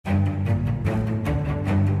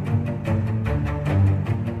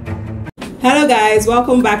Hello guys,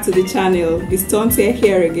 welcome back to the channel. It's Tonte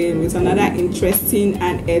here again with another interesting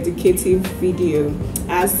and educative video.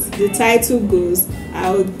 As the title goes, I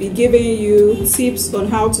will be giving you tips on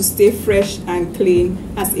how to stay fresh and clean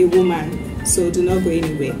as a woman, so do not go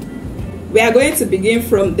anywhere. We are going to begin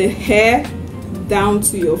from the hair down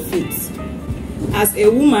to your feet. As a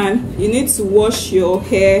woman, you need to wash your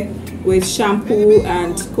hair with shampoo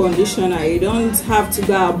and conditioner. You don't have to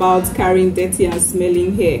go about carrying dirty and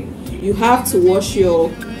smelling hair. You have to wash your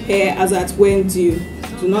hair as at when due.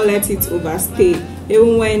 Do not let it overstay.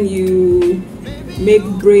 Even when you make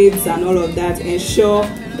braids and all of that, ensure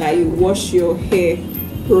that you wash your hair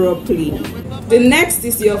properly. The next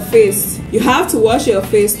is your face. You have to wash your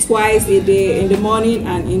face twice a day, in the morning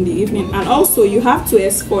and in the evening. And also you have to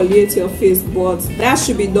exfoliate your face, but that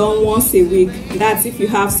should be done once a week. That's if you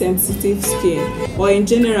have sensitive skin. Or in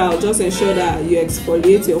general, just ensure that you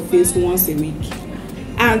exfoliate your face once a week.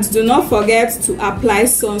 And do not forget to apply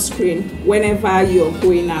sunscreen whenever you're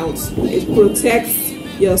going out. It protects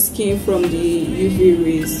your skin from the UV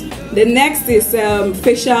rays. The next is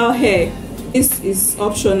facial hair. This is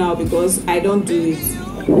optional because I don't do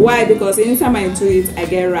it. Why? Because anytime I do it, I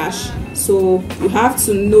get rash. So you have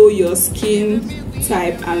to know your skin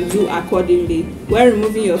type and do accordingly. When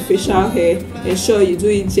removing your facial hair, ensure you do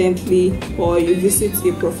it gently or you visit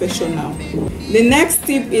a professional. The next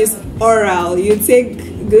tip is oral. You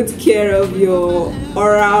take good care of your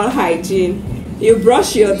oral hygiene. You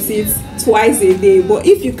brush your teeth twice a day, but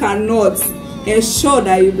if you cannot, ensure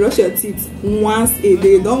that you brush your teeth once a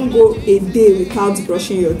day. Don't go a day without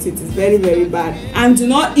brushing your teeth. It's very, very bad. And do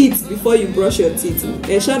not eat before you brush your teeth.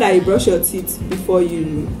 Ensure that you brush your teeth before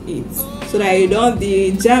you eat, so that you don't,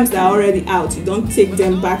 the germs that are already out, you don't take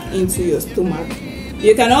them back into your stomach.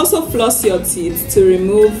 You can also floss your teeth to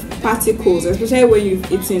remove particles, especially when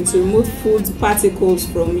you've eaten, to remove food particles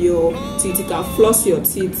from your teeth. You can floss your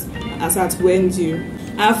teeth as at when due.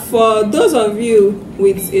 And for those of you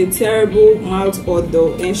with a terrible mouth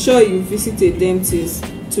odor, ensure you visit a dentist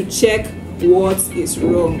to check what is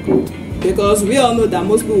wrong. Because we all know that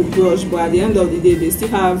most people brush, but at the end of the day, they still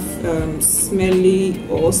have smelly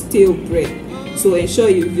or stale breath. So ensure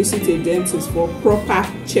you visit a dentist for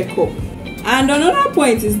proper checkup. And another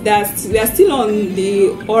point is that we are still on the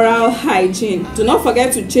oral hygiene. Do not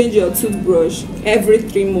forget to change your toothbrush every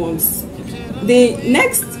 3 months. The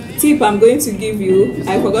next tip I'm going to give you,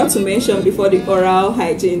 I forgot to mention before the oral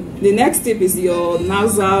hygiene. The next tip is your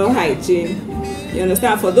nasal hygiene. You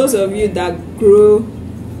understand? For those of you that grow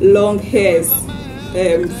long hairs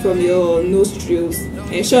from your nostrils,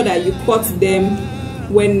 ensure that you cut them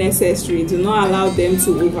when necessary. Do not allow them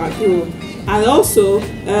to overgrow. And also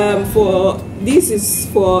this is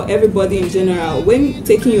for everybody in general. When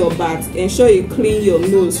taking your bath, ensure you clean your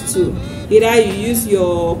nose too. Either you use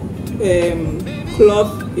your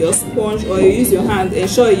cloth, your sponge, or you use your hand.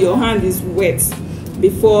 Ensure your hand is wet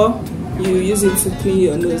before you use it to clean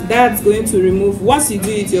your nose. That's going to remove, once you do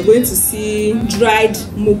it, you're going to see dried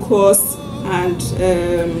mucus and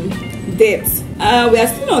dirt. We are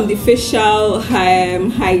still on the facial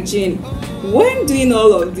hygiene. When doing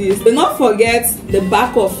all of this, do not forget the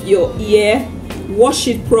back of your ear. Wash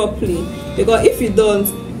it properly, because if you don't,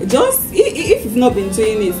 just if you've not been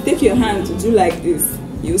doing it, take your hand to do like this.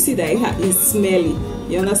 You'll see that it's smelly.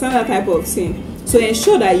 You understand that type of thing? So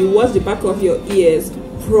ensure that you wash the back of your ears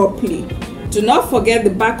properly. Do not forget the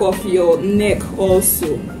back of your neck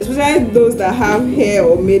also, especially those that have hair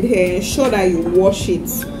or made hair. Ensure that you wash it.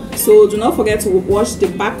 So do not forget to wash the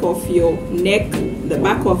back of your neck, the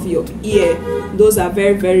back of your ear. Those are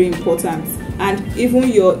very, very important. And even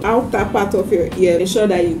your outer part of your ear, ensure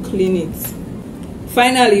that you clean it.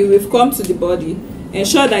 Finally, we've come to the body.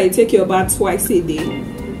 Ensure that you take your bath twice a day,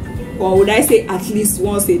 or would I say at least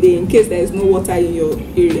once a day, in case there is no water in your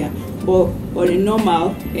area. But on a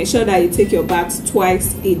normal, ensure that you take your bath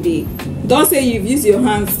twice a day. Don't say you've used your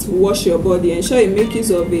hands to wash your body. Ensure you make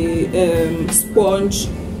use of a sponge,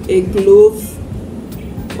 a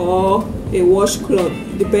glove, or a washcloth,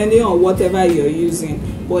 depending on whatever you're using.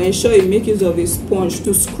 But ensure you make use of a sponge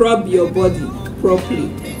to scrub your body properly.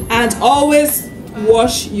 And always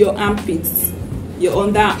wash your armpits, your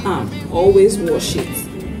underarm. Always wash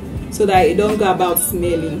it, so that you don't go about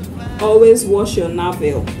smelling. Always wash your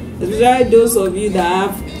navel, especially those of you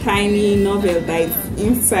that have tiny navel that is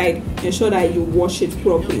inside. Ensure that you wash it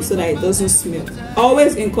properly so that it doesn't smell.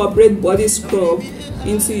 Always incorporate body scrub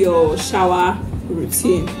into your shower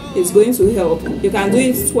routine. It's going to help. You can do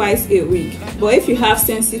it twice a week, but if you have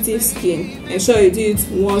sensitive skin, ensure you do it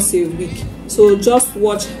once a week. So just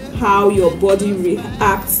watch how your body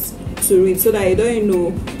reacts to it so that you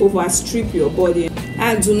don't overstrip your body.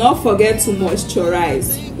 And do not forget to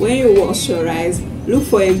moisturize. When you moisturize, look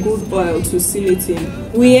for a good oil to seal it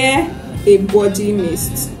in. Wear a body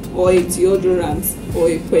mist or a deodorant or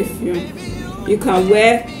a perfume. You can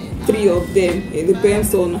wear 3 of them. It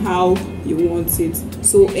depends on how you want it.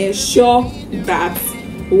 So ensure that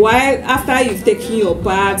after you've taken your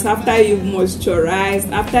bath, after you've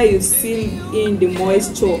moisturized, after you've sealed in the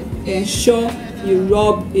moisture, ensure you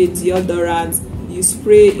rub a deodorant, you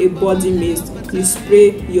spray a body mist, you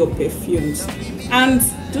spray your perfumes. And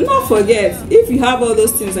do not forget, if you have all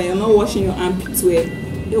those things and you're not washing your armpits well,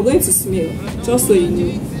 you're going to smell, just so you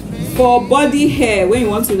know. For body hair, when you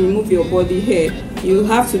want to remove your body hair, you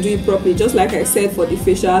have to do it properly. Just like I said, for the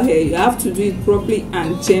facial hair, you have to do it properly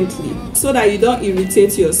and gently so that you don't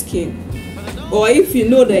irritate your skin. Or if you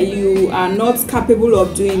know that you are not capable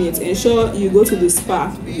of doing it, ensure you go to the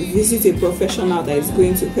spa, you visit a professional that is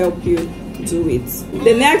going to help you do it.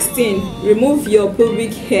 The next thing, remove your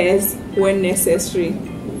pubic hairs when necessary.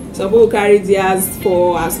 Some people carry theirs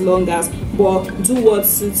for as long as, but do what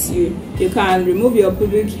suits you. You can remove your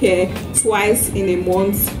pubic hair twice in a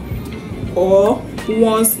month or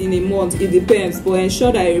once in a month, it depends, but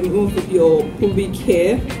ensure that you remove your pubic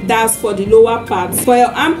hair. That's for the lower part. For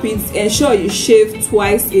your armpits, ensure you shave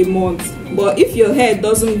twice a month, but if your hair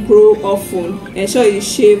doesn't grow often, ensure you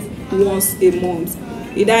shave once a month.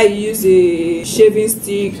 Either you use a shaving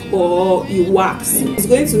stick or you wax. It's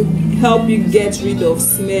going to help you get rid of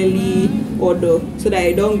smelly odor so that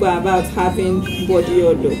you don't go about having body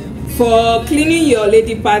odor. For cleaning your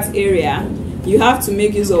lady part area, you have to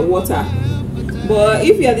make use of water. But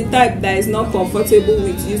if you're the type that is not comfortable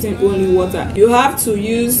with using only water, you have to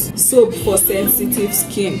use soap for sensitive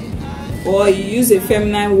skin, or you use a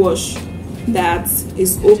feminine wash that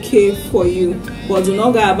is okay for you. But do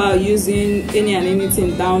not go about using any and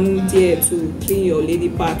anything down there to clean your lady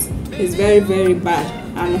part. It's very, very bad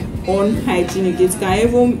and unhygienic. It can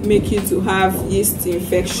even make you to have yeast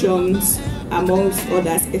infections amongst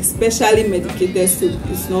others, especially medicated soap.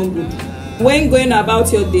 It's not good. When going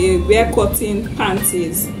about your day, wear cotton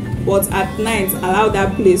panties, but at night allow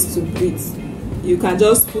that place to breathe. You can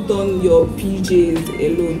just put on your PJs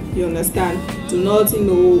alone, you understand? Do not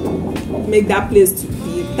make that place to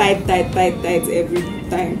be tight every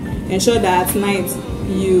time. Ensure that at night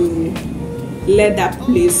you let that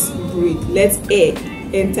place breathe, let air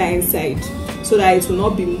enter inside so that it will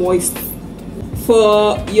not be moist.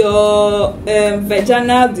 For your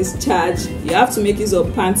vaginal discharge, you have to make use of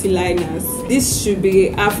panty liners. This should be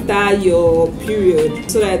after your period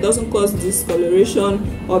so that it doesn't cause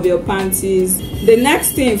discoloration of your panties. The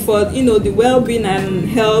next thing, for the well-being and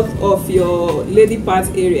health of your lady part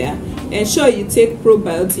area, ensure you take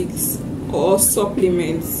probiotics or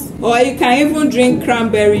supplements, or you can even drink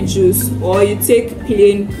cranberry juice, or you take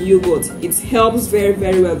plain yogurt. It helps very,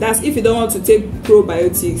 very well. That's if you don't want to take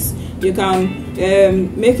probiotics. You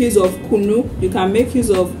can make use of kunu, you can make use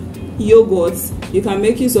of yogurt, you can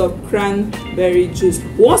make use of cranberry juice.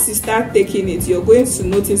 Once you start taking it, you're going to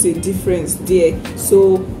notice a difference there.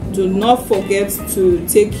 So do not forget to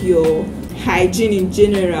take your hygiene in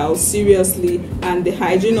general seriously, and the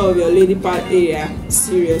hygiene of your lady part area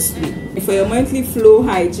seriously. For your monthly flow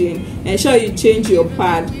hygiene, ensure you change your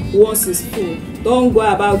pad once it's full. Don't go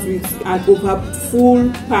about with an over full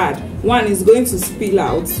pad. One is going to spill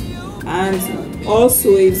out, and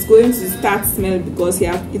also it's going to start smelling because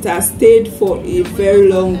it has stayed for a very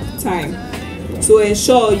long time. So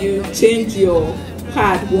ensure you change your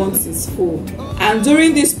pad once it's full. And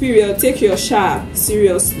during this period, take your shower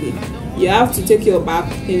seriously. You have to take your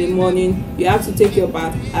bath in the morning, you have to take your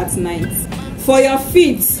bath at night. For your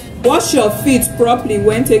feet, wash your feet properly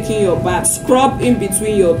when taking your bath. Scrub in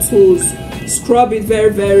between your toes, scrub it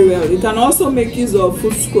very, very well. You can also make use of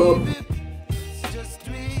foot scrub,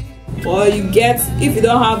 or if you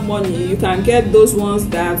don't have money, you can get those ones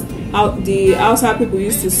that the outside people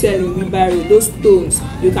used to sell in wheelbarrow, those stones.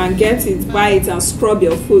 You can get it, buy it, and scrub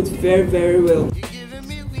your foot very, very well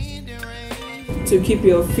to keep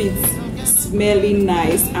your feet smelling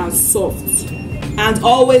nice and soft. And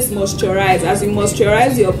always moisturize. As you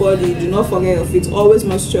moisturize your body, do not forget your feet. Always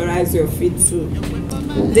moisturize your feet too.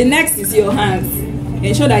 The next is your hands.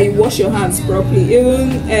 Ensure that you wash your hands properly,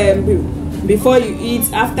 even before you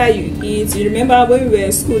eat, after you eat. You remember when we were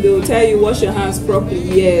in school, they will tell you wash your hands properly.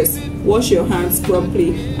 Yes, wash your hands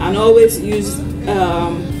properly, and always use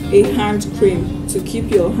a hand cream to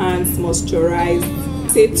keep your hands moisturized.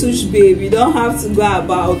 Say touch babe, you don't have to go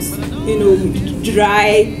about with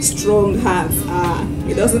dry strong hands.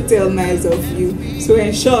 It doesn't tell nice of you. So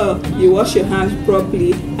ensure you wash your hands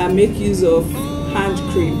properly and make use of hand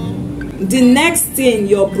cream. The next thing,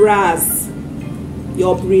 your bras,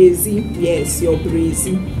 your brazy. Yes, your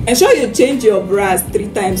brazy. Ensure you change your bras 3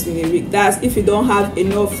 times in a week. That's if you don't have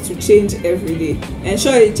enough to change every day.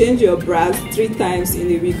 Ensure you change your bras 3 times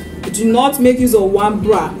in a week. Do not make use of 1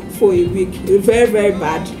 bra for a week. It's very, very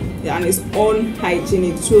bad and it's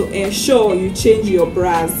unhygienic. So ensure you change your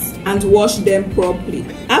bras and wash them properly.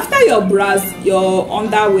 After your bras, your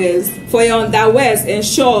underwears. For your underwears,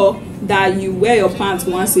 ensure that you wear your pants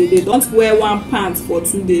once a day. Don't wear 1 pant for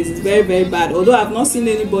 2 days. It's very, very bad. Although I've not seen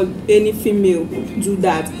any female do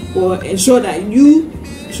that, but ensure that you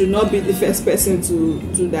should not be the first person to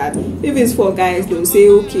do that. If it's for guys, they'll say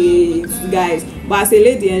okay, it's guys, but as a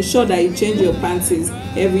lady, ensure that you change your panties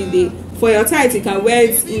every day. For your tights, you can wear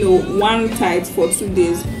it, 1 tight for 2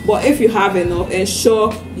 days, but if you have enough,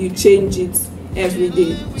 ensure you change it every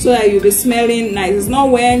day so that you'll be smelling nice. It's not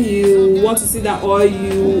when you want to sit down or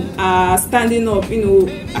you are standing up,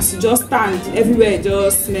 as you just stand everywhere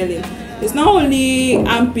just smelling. It's not only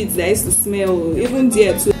armpits that is to smell, even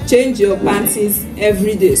there too. Change your panties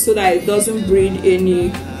every day so that it doesn't breed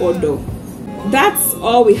any odor. That's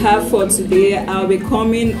all we have for today. I'll be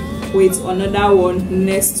coming with another one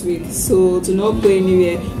next week, so do not go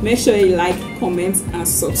anywhere. Make sure you like, comment and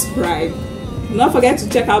subscribe. Do not forget to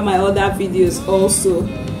check out my other videos also.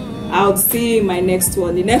 I'll see you in my next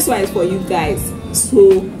one. The next one is for you guys,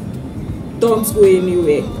 so don't go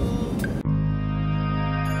anywhere.